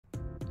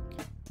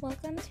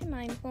Welcome to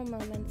Mindful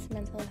Moments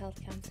Mental Health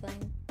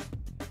Counseling.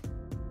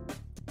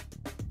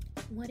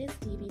 What is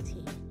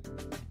DBT?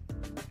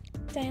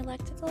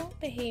 Dialectical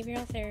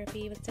behavioral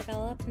therapy was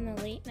developed in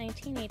the late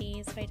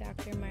 1980s by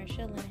Dr.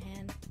 Marcia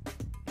Linehan.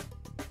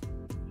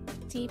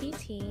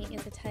 DBT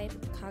is a type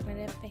of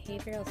cognitive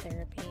behavioral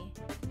therapy.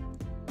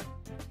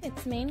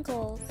 Its main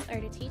goals are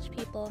to teach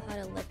people how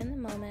to live in the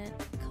moment,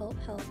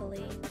 cope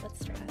healthily with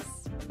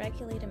stress,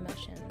 regulate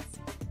emotions,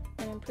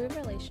 and improve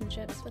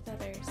relationships with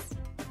others.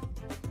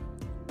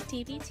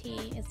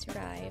 DBT is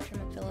derived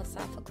from a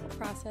philosophical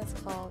process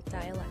called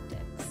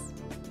dialectics.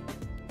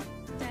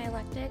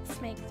 Dialectics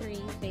make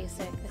three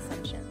basic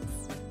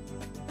assumptions.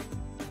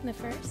 The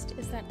first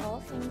is that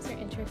all things are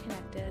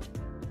interconnected.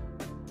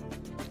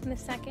 And the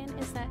second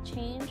is that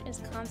change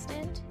is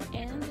constant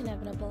and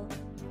inevitable.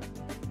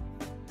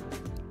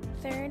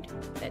 Third,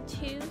 that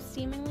two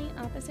seemingly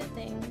opposite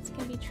things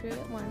can be true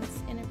at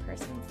once in a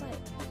person's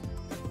life.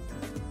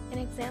 An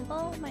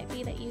example might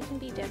be that you can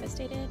be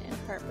devastated and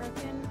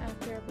heartbroken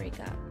after a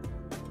breakup.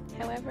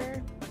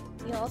 However,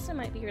 you also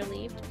might be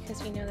relieved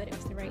because you know that it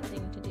was the right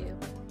thing to do.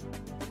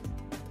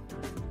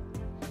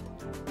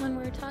 When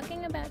we're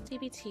talking about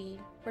DBT,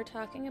 we're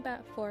talking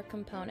about four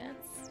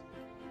components.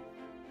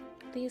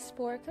 These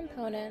four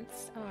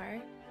components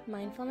are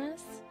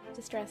mindfulness,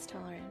 distress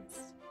tolerance,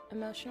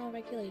 emotional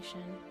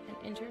regulation,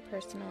 and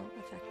interpersonal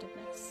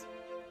effectiveness.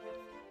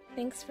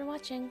 Thanks for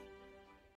watching.